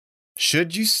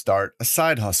Should you start a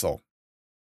side hustle?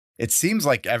 It seems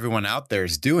like everyone out there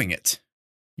is doing it.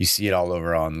 You see it all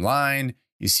over online.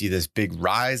 You see this big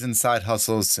rise in side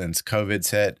hustles since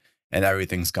COVID's hit and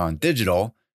everything's gone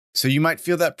digital. So you might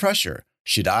feel that pressure.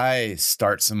 Should I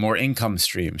start some more income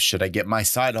streams? Should I get my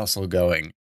side hustle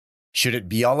going? Should it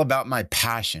be all about my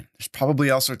passion? There's probably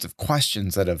all sorts of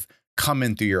questions that have come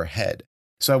in through your head.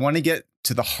 So I want to get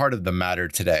to the heart of the matter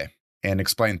today and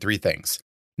explain three things.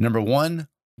 Number one,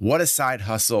 what a side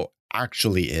hustle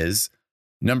actually is.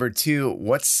 Number two,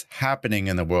 what's happening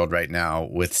in the world right now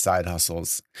with side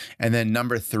hustles? And then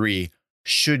number three,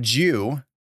 should you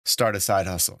start a side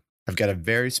hustle? I've got a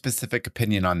very specific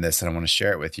opinion on this and I want to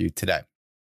share it with you today.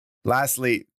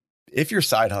 Lastly, if you're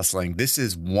side hustling, this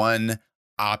is one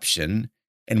option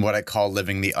in what I call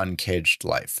living the uncaged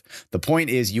life. The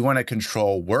point is you want to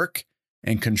control work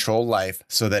and control life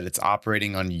so that it's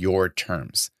operating on your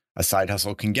terms. A side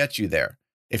hustle can get you there.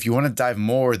 If you want to dive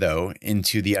more, though,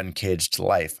 into the uncaged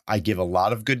life, I give a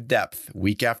lot of good depth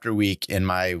week after week in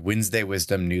my Wednesday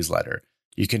Wisdom newsletter.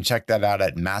 You can check that out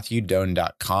at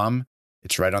matthewdoan.com.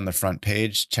 It's right on the front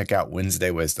page. Check out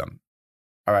Wednesday Wisdom.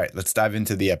 All right, let's dive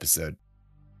into the episode.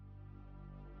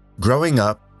 Growing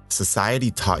up,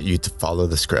 society taught you to follow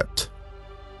the script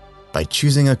by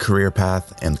choosing a career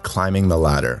path and climbing the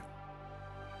ladder.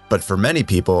 But for many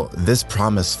people, this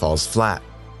promise falls flat.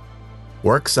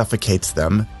 Work suffocates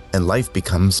them and life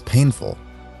becomes painful.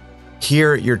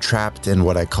 Here, you're trapped in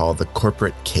what I call the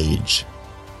corporate cage.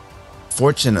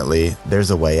 Fortunately,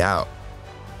 there's a way out.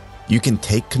 You can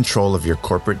take control of your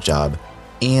corporate job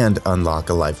and unlock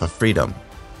a life of freedom.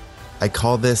 I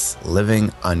call this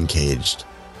living uncaged.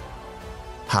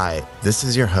 Hi, this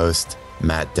is your host,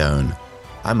 Matt Doan.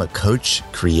 I'm a coach,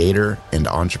 creator, and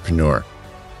entrepreneur.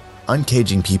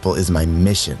 Uncaging people is my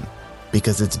mission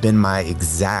because it's been my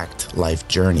exact life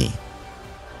journey.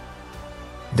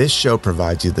 This show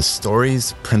provides you the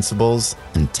stories, principles,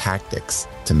 and tactics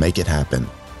to make it happen.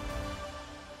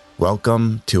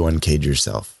 Welcome to Uncage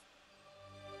Yourself.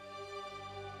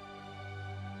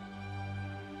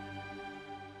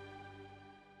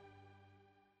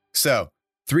 So,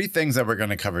 three things that we're going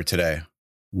to cover today.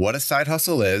 What a side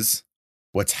hustle is,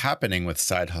 what's happening with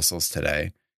side hustles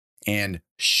today, and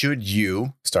should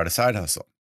you start a side hustle?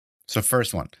 So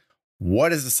first one,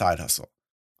 what is a side hustle?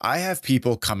 I have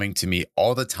people coming to me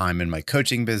all the time in my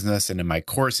coaching business and in my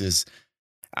courses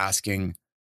asking,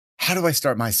 how do I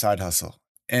start my side hustle?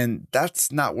 And that's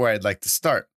not where I'd like to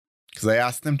start because I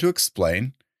ask them to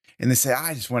explain and they say,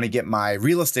 I just want to get my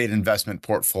real estate investment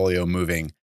portfolio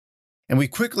moving. And we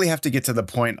quickly have to get to the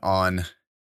point on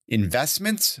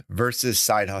investments versus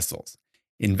side hustles.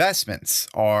 Investments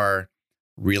are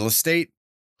real estate,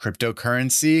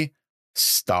 cryptocurrency,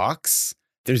 stocks.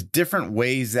 There's different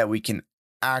ways that we can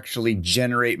actually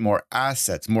generate more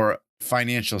assets, more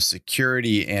financial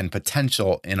security and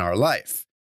potential in our life.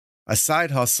 A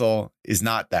side hustle is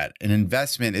not that. An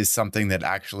investment is something that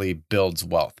actually builds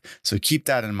wealth. So keep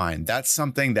that in mind. That's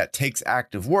something that takes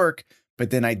active work, but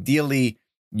then ideally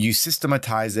you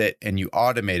systematize it and you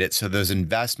automate it so those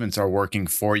investments are working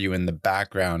for you in the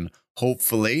background,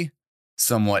 hopefully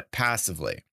somewhat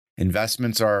passively.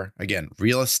 Investments are, again,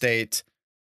 real estate,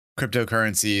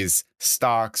 cryptocurrencies,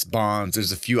 stocks, bonds.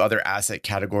 There's a few other asset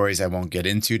categories I won't get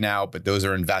into now, but those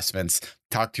are investments.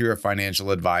 Talk to your financial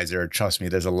advisor. Trust me,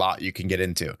 there's a lot you can get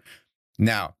into.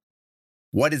 Now,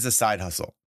 what is a side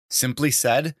hustle? Simply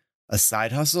said, a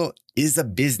side hustle is a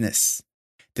business.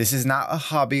 This is not a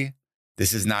hobby.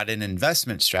 This is not an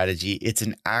investment strategy. It's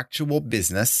an actual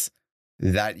business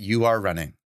that you are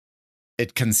running.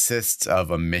 It consists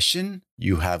of a mission.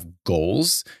 You have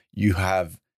goals. You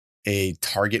have a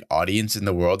target audience in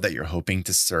the world that you're hoping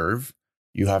to serve.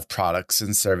 You have products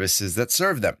and services that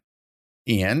serve them.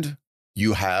 And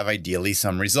you have ideally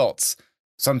some results.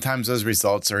 Sometimes those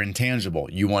results are intangible.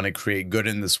 You want to create good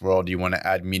in this world. You want to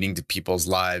add meaning to people's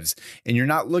lives. And you're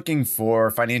not looking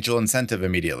for financial incentive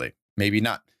immediately. Maybe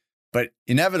not. But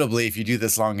inevitably, if you do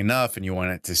this long enough and you want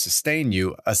it to sustain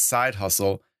you, a side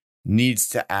hustle needs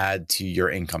to add to your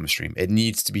income stream. It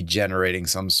needs to be generating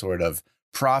some sort of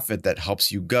profit that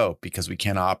helps you go because we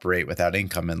can't operate without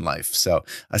income in life. So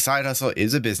a side hustle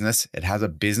is a business. It has a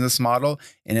business model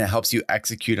and it helps you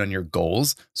execute on your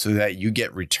goals so that you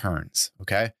get returns.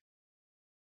 Okay.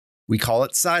 We call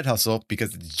it side hustle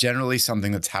because it's generally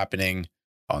something that's happening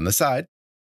on the side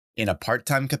in a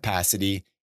part-time capacity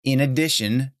in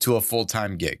addition to a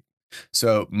full-time gig.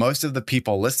 So most of the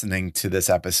people listening to this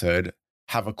episode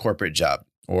have a corporate job,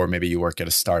 or maybe you work at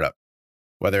a startup.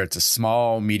 Whether it's a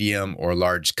small, medium, or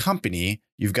large company,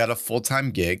 you've got a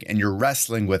full-time gig and you're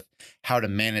wrestling with how to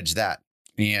manage that.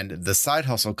 And the side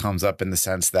hustle comes up in the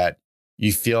sense that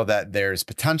you feel that there's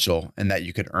potential and that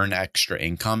you could earn extra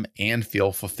income and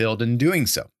feel fulfilled in doing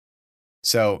so.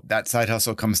 So that side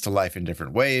hustle comes to life in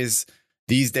different ways.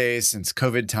 These days, since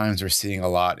COVID times, we're seeing a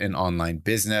lot in online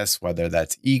business, whether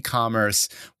that's e-commerce,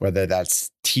 whether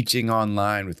that's teaching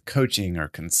online with coaching or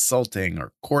consulting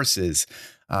or courses.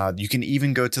 You can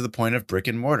even go to the point of brick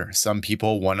and mortar. Some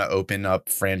people want to open up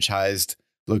franchised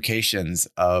locations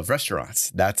of restaurants.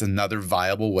 That's another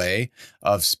viable way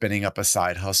of spinning up a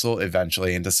side hustle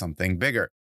eventually into something bigger.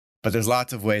 But there's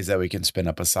lots of ways that we can spin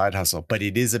up a side hustle, but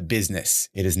it is a business.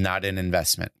 It is not an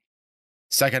investment.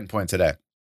 Second point today,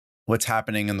 what's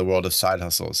happening in the world of side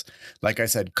hustles? Like I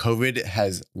said, COVID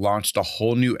has launched a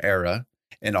whole new era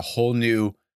and a whole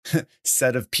new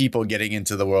set of people getting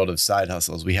into the world of side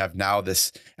hustles. We have now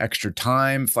this extra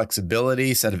time,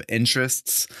 flexibility, set of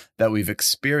interests that we've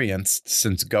experienced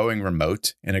since going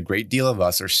remote. And a great deal of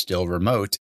us are still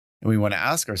remote. And we want to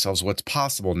ask ourselves what's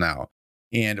possible now.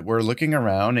 And we're looking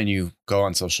around, and you go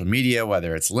on social media,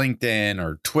 whether it's LinkedIn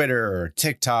or Twitter or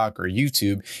TikTok or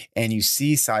YouTube, and you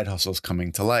see side hustles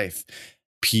coming to life.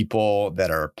 People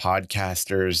that are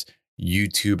podcasters,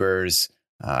 YouTubers,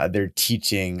 they're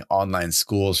teaching online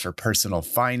schools for personal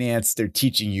finance. They're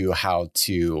teaching you how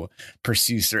to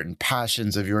pursue certain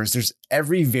passions of yours. There's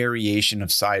every variation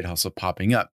of side hustle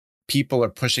popping up. People are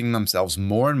pushing themselves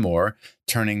more and more,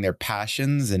 turning their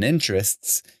passions and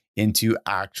interests into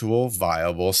actual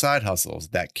viable side hustles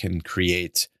that can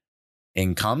create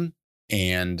income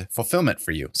and fulfillment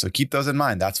for you. So keep those in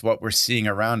mind. That's what we're seeing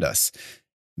around us.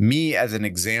 Me, as an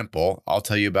example, I'll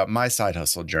tell you about my side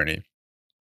hustle journey.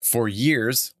 For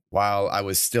years, while I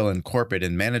was still in corporate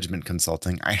and management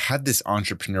consulting, I had this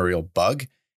entrepreneurial bug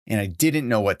and I didn't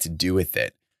know what to do with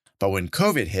it. But when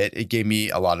COVID hit, it gave me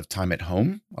a lot of time at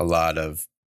home, a lot of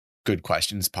good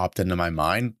questions popped into my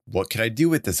mind. What could I do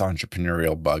with this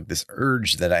entrepreneurial bug, this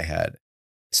urge that I had?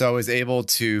 So I was able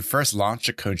to first launch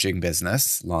a coaching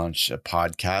business, launch a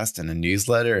podcast and a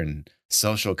newsletter and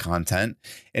social content.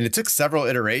 And it took several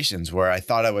iterations where I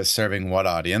thought I was serving what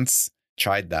audience,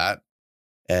 tried that.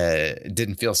 It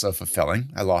didn't feel so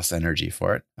fulfilling. I lost energy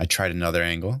for it. I tried another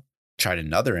angle.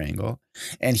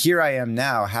 And here I am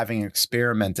now, having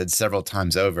experimented several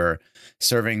times over,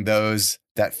 serving those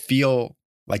that feel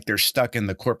like they're stuck in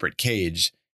the corporate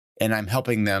cage, and I'm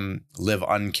helping them live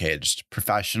uncaged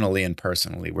professionally and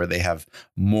personally, where they have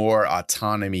more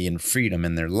autonomy and freedom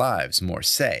in their lives, more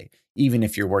say, even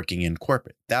if you're working in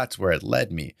corporate. That's where it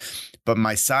led me. But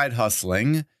my side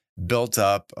hustling built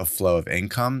up a flow of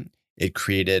income. It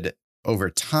created over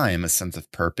time a sense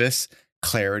of purpose,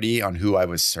 clarity on who I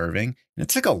was serving. And it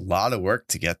took a lot of work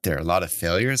to get there, a lot of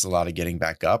failures, a lot of getting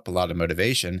back up, a lot of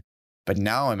motivation. But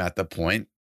now I'm at the point,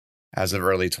 as of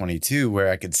early 22, where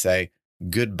I could say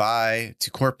goodbye to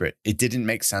corporate. It didn't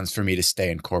make sense for me to stay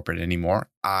in corporate anymore.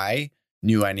 I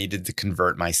knew I needed to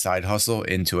convert my side hustle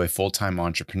into a full-time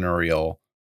entrepreneurial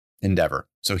endeavor.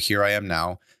 So here I am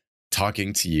now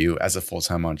talking to you as a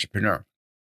full-time entrepreneur.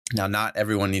 Now, not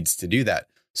everyone needs to do that.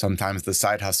 Sometimes the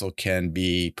side hustle can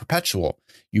be perpetual.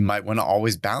 You might want to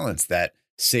always balance that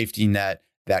safety net,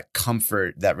 that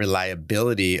comfort, that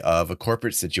reliability of a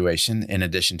corporate situation in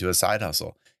addition to a side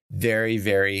hustle. Very,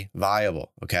 very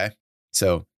viable. Okay.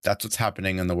 So that's what's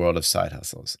happening in the world of side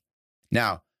hustles.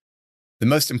 Now, the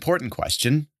most important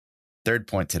question, third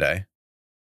point today,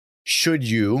 should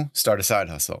you start a side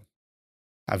hustle?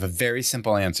 I have a very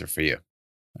simple answer for you.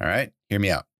 All right. Hear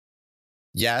me out.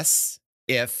 Yes,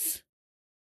 if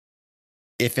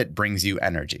it brings you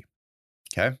energy.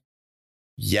 Okay.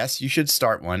 Yes, you should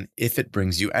start one if it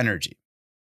brings you energy.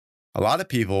 A lot of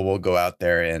people will go out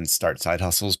there and start side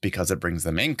hustles because it brings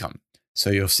them income. So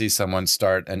you'll see someone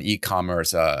start an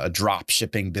e-commerce, a drop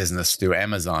shipping business through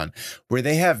Amazon, where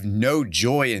they have no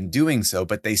joy in doing so,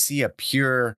 but they see a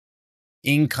pure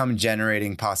income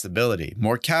generating possibility,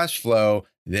 more cash flow.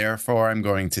 Therefore, I'm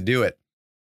going to do it.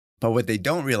 But what they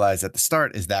don't realize at the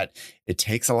start is that it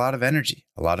takes a lot of energy,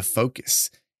 a lot of focus,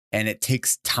 and it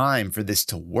takes time for this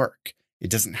to work.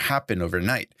 It doesn't happen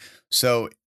overnight. So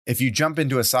if you jump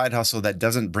into a side hustle that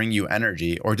doesn't bring you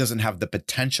energy or doesn't have the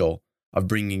potential of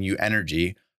bringing you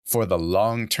energy for the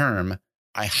long term,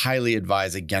 I highly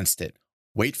advise against it.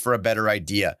 Wait for a better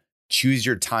idea. Choose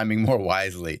your timing more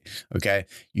wisely. Okay.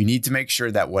 You need to make sure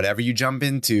that whatever you jump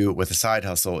into with a side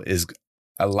hustle is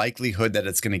a likelihood that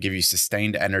it's going to give you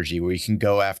sustained energy where you can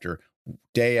go after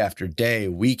day,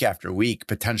 week after week,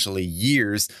 potentially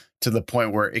years, to the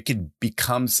point where it could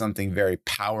become something very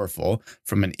powerful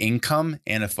from an income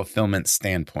and a fulfillment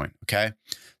standpoint. Okay.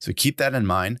 So keep that in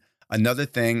mind. Another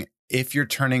thing, if you're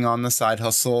turning on the side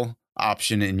hustle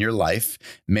option in your life,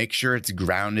 make sure it's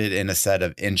grounded in a set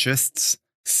of interests,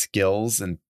 skills,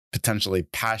 and potentially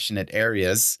passionate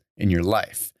areas in your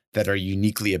life that are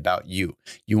uniquely about you.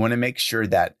 You want to make sure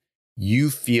that you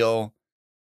feel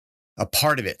a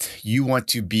part of it. You want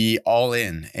to be all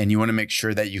in, and you want to make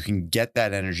sure that you can get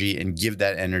that energy and give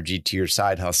that energy to your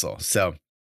side hustle. So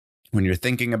when you're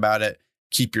thinking about it,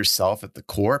 keep yourself at the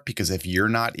core, because if you're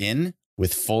not in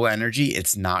with full energy,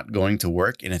 it's not going to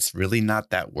work, and it's really not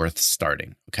that worth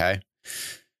starting. Okay.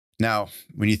 Now,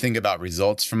 when you think about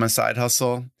results from a side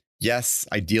hustle, yes,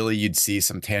 ideally you'd see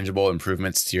some tangible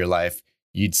improvements to your life.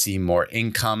 You'd see more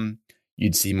income,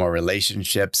 you'd see more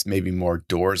relationships, maybe more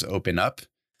doors open up.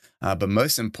 But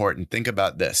most important, think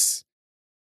about this.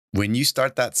 When you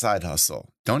start that side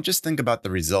hustle, don't just think about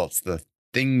the results, the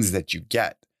things that you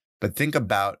get, but think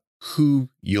about who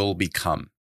you'll become.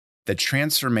 The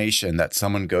transformation that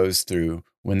someone goes through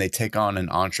when they take on an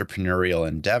entrepreneurial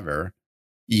endeavor,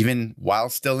 even while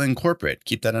still in corporate,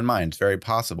 keep that in mind, it's very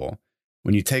possible.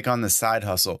 When you take on the side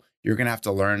hustle, you're going to have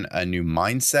to learn a new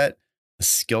mindset, a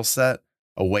skill set,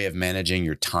 a way of managing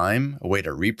your time, a way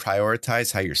to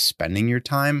reprioritize how you're spending your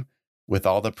time with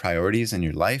all the priorities in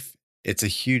your life. It's a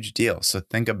huge deal. So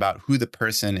think about who the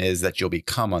person is that you'll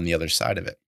become on the other side of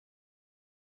it.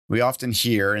 We often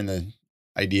hear in the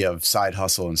idea of side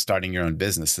hustle and starting your own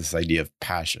business, this idea of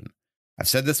passion. I've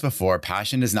said this before,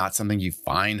 passion is not something you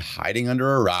find hiding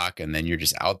under a rock and then you're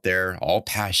just out there all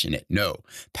passionate. No,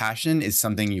 passion is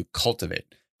something you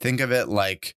cultivate. Think of it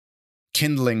like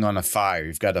kindling on a fire.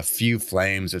 You've got a few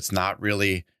flames. It's not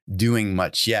really doing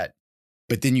much yet,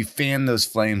 but then you fan those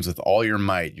flames with all your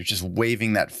might. You're just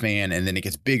waving that fan, and then it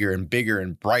gets bigger and bigger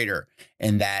and brighter.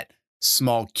 And that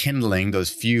small kindling, those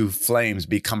few flames,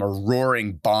 become a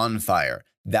roaring bonfire.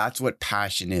 That's what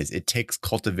passion is. It takes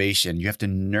cultivation. You have to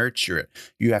nurture it.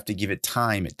 You have to give it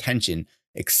time, attention,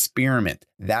 experiment.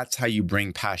 That's how you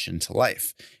bring passion to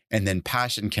life. And then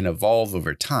passion can evolve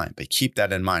over time. But keep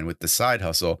that in mind with the side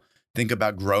hustle. Think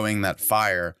about growing that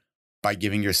fire by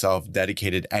giving yourself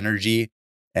dedicated energy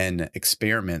and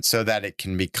experiment so that it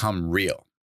can become real.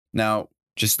 Now,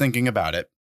 just thinking about it,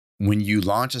 when you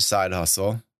launch a side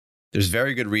hustle, there's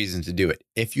very good reason to do it.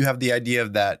 If you have the idea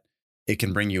of that it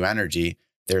can bring you energy,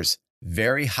 there's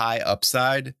very high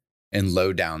upside and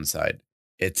low downside.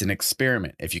 It's an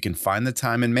experiment. If you can find the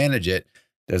time and manage it,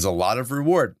 there's a lot of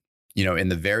reward, in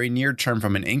the very near term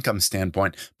from an income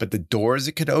standpoint, but the doors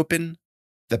it could open,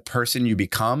 the person you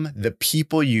become, the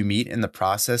people you meet in the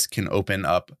process can open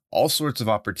up all sorts of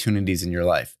opportunities in your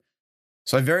life.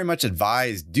 So I very much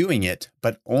advise doing it,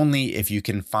 but only if you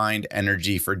can find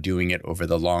energy for doing it over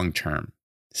the long term.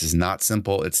 This is not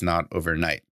simple. It's not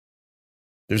overnight.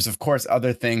 There's, of course,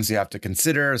 other things you have to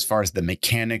consider as far as the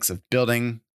mechanics of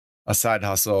building a side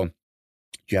hustle.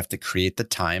 You have to create the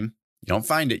time. You don't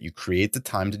find it. You create the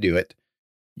time to do it.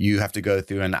 You have to go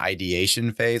through an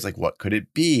ideation phase. Like, what could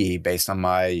it be based on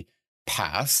my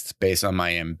past, based on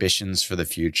my ambitions for the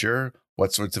future?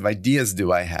 What sorts of ideas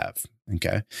do I have?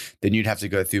 Okay. Then you'd have to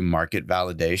go through market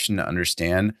validation to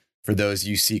understand, for those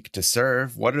you seek to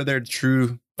serve, what are their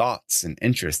true thoughts and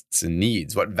interests and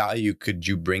needs? What value could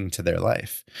you bring to their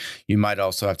life? You might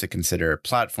also have to consider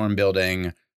platform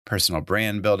building, personal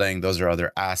brand building. Those are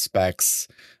other aspects.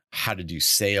 How to do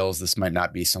sales. This might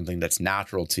not be something that's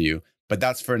natural to you, but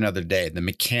that's for another day. The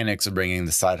mechanics of bringing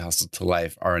the side hustle to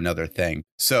life are another thing.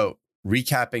 So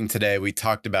recapping today, we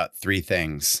talked about 3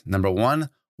 things. Number 1,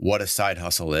 what a side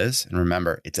hustle is. And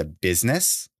remember, it's a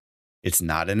business. It's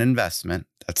not an investment.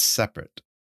 That's separate.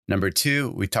 Number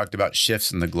 2, we talked about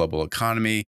shifts in the global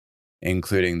economy,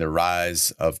 including the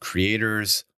rise of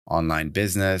creators, online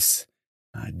business,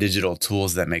 digital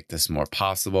tools that make this more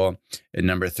possible. And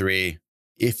number 3,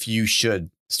 if you should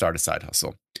start a side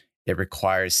hustle, it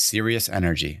requires serious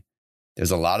energy.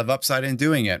 There's a lot of upside in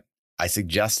doing it. I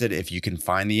suggested if you can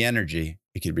find the energy,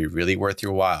 it could be really worth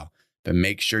your while, but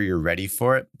make sure you're ready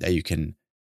for it, that you can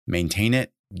maintain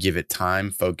it, give it time,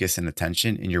 focus, and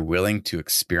attention, and you're willing to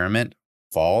experiment,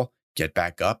 fall, get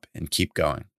back up, and keep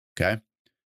going. Okay.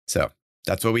 So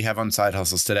that's what we have on Side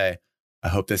Hustles today. I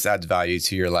hope this adds value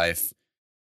to your life.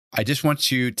 I just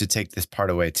want you to take this part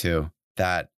away too,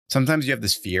 that sometimes you have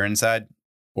this fear inside,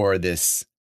 or this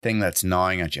thing that's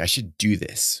gnawing at you. I should do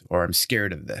this, or I'm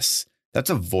scared of this. That's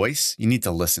a voice. You need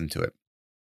to listen to it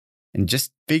and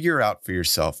just figure out for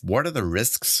yourself, what are the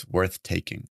risks worth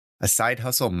taking? A side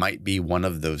hustle might be one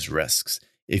of those risks.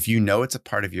 If you know it's a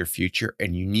part of your future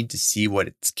and you need to see what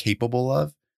it's capable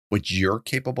of, what you're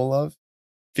capable of,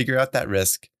 figure out that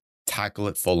risk, tackle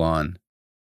it full on,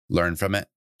 learn from it,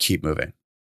 keep moving.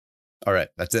 All right,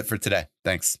 that's it for today.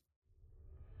 Thanks.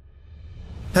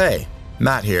 Hey,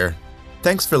 Matt here.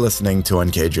 Thanks for listening to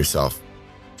Uncage Yourself.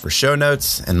 For show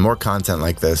notes and more content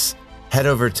like this, head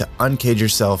over to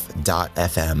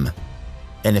uncageyourself.fm.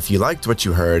 And if you liked what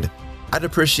you heard, I'd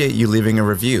appreciate you leaving a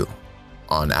review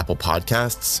on Apple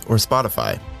Podcasts or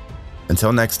Spotify.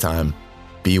 Until next time,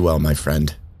 be well, my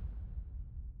friend.